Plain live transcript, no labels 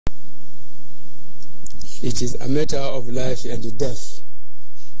It is a matter of life and death.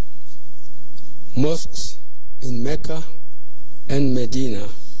 Mosques in Mecca and Medina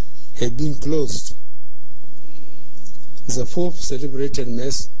have been closed. The Pope celebrated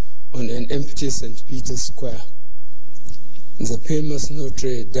Mass on an empty St. Peter's Square. The famous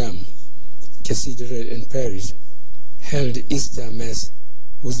Notre Dame Cathedral in Paris held Easter Mass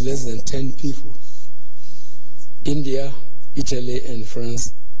with less than 10 people. India, Italy, and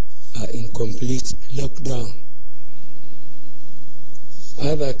France are in complete lockdown.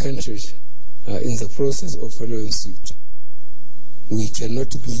 Other countries are in the process of following suit. We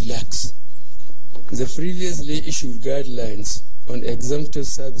cannot be lax. The previously issued guidelines on exempted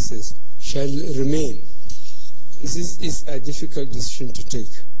services shall remain. This is a difficult decision to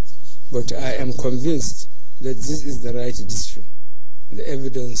take, but I am convinced that this is the right decision. The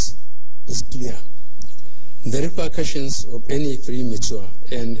evidence is clear. The repercussions of any premature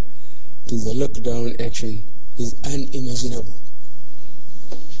end to the lockdown action is unimaginable.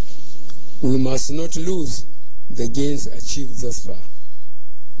 We must not lose the gains achieved thus far.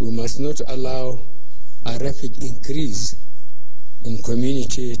 We must not allow a rapid increase in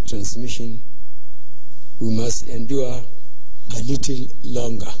community transmission. We must endure a little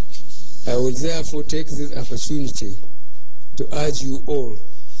longer. I will therefore take this opportunity to urge you all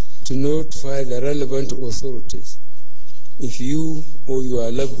to notify the relevant authorities if you or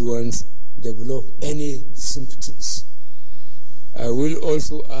your loved ones develop any symptoms. I will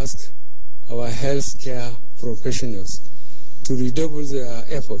also ask our healthcare professionals to redouble their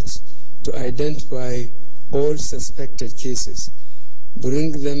efforts to identify all suspected cases,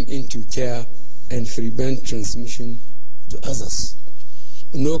 bring them into care, and prevent transmission to others.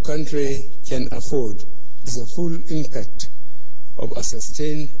 No country can afford the full impact of a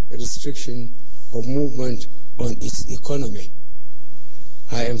sustained restriction of movement on its economy.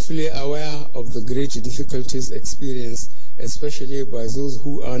 I am fully aware of the great difficulties experienced, especially by those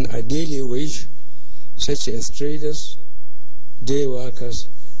who earn a daily wage, such as traders, day workers,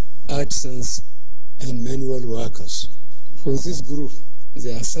 artisans, and manual workers. For this group,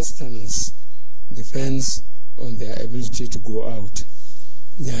 their sustenance depends on their ability to go out.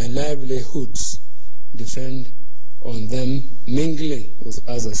 Their livelihoods depend on them mingling with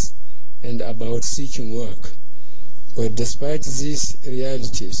others and about seeking work. But despite these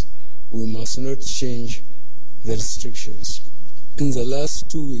realities, we must not change the restrictions. In the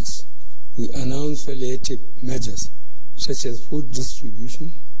last 2 weeks, we announced palliative measures such as food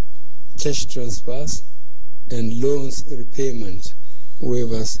distribution, cash transfers, and loans repayment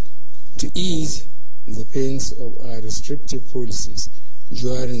waivers to ease the pains of our restrictive policies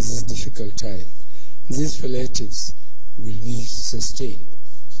during this difficult time. These palliatives will be sustained.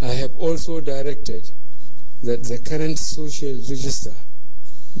 I have also directed that the current social register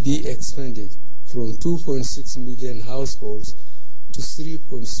be expanded from 2.6 million households to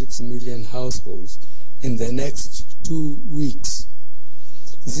 3.6 million households in the next 2 weeks.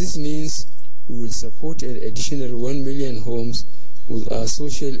 This means we will support an additional 1 million homes with our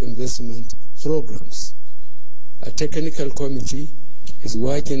social investment programs. A technical committee is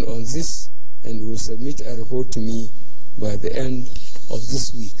working on this and will submit a report to me by the end of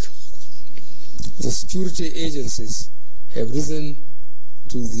this week. The security agencies have risen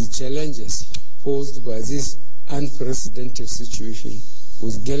to the challenges posed by this unprecedented situation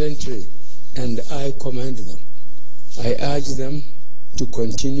with gallantry, and I commend them. I urge them to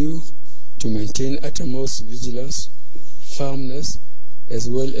continue to maintain utmost vigilance, firmness, as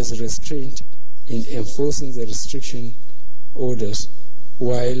well as restraint in enforcing the restriction orders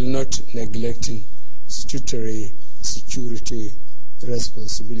while not neglecting statutory security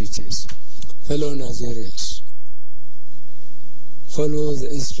responsibilities. Fellow Nigerians, follow the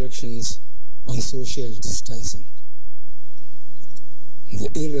instructions on social distancing. The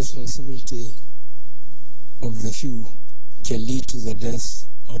irresponsibility of the few can lead to the death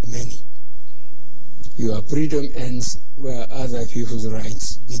of many. Your freedom ends where other people's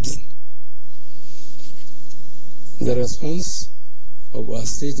rights begin. The response of our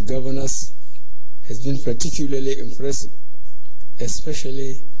state governors has been particularly impressive,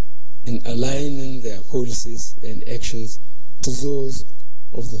 especially in aligning their policies and actions to those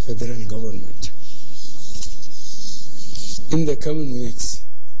of the federal government. In the coming weeks,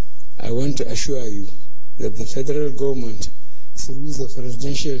 I want to assure you that the federal government, through the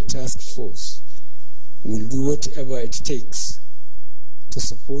Presidential Task Force, will do whatever it takes to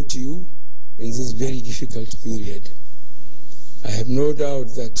support you in this very difficult period. I have no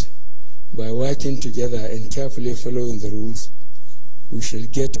doubt that by working together and carefully following the rules, we shall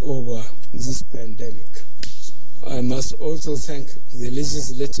get over this pandemic. I must also thank the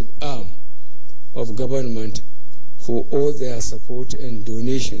legislative arm of government for all their support and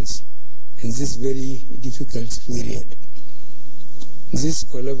donations in this very difficult period. This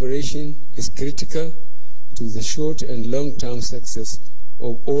collaboration is critical to the short and long-term success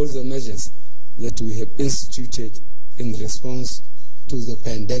of all the measures that we have instituted in response to the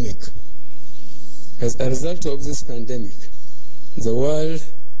pandemic. As a result of this pandemic, the world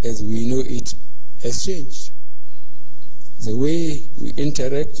as we know it has changed. The way we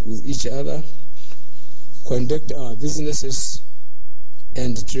interact with each other, conduct our businesses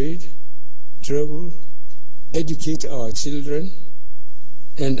and trade, travel, educate our children,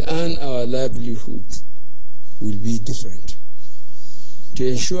 and earn our livelihood will be different. To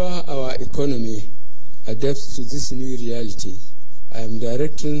ensure our economy adapts to this new reality, I am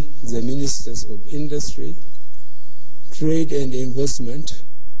directing the Ministers of Industry, Trade and Investment,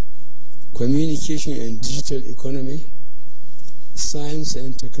 Communication and Digital Economy, Science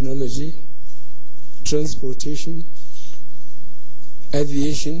and Technology, Transportation,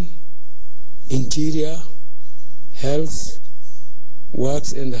 Aviation, Interior, Health,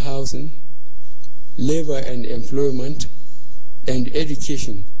 Works and Housing, Labor and Employment, and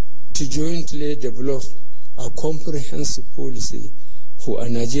Education to jointly develop a comprehensive policy for a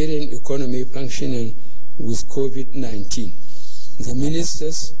Nigerian economy functioning with COVID-19. The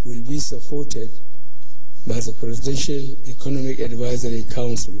ministers will be supported by the Presidential Economic Advisory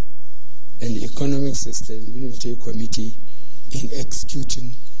Council and the Economic Sustainability Committee in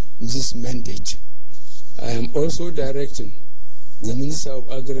executing this mandate. I am also directing the Minister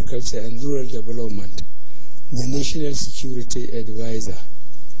of Agriculture and Rural Development, the National Security Advisor,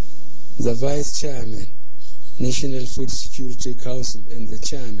 the Vice Chairman, National Food Security Council, and the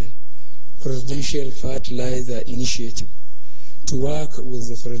Chairman, Presidential Fertilizer Initiative, to work with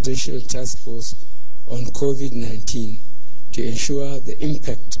the Presidential Task Force on COVID-19 to ensure the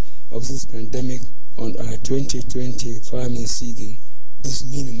impact of this pandemic on our 2020 farming season is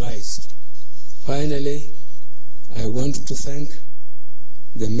minimized. Finally, I want to thank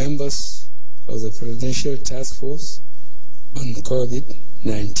the members of the Presidential Task Force on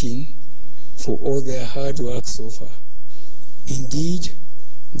COVID-19 for all their hard work so far. Indeed,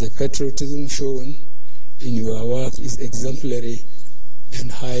 the patriotism shown in your work is exemplary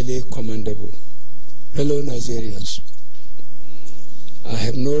and highly commendable. Fellow Nigerians, I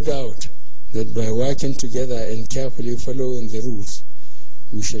have no doubt that by working together and carefully following the rules,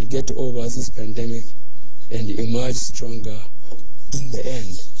 we shall get over this pandemic and emerge stronger in the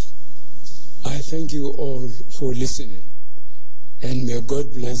end. I thank you all for listening, and may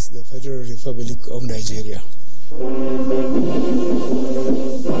God bless the Federal Republic of Nigeria.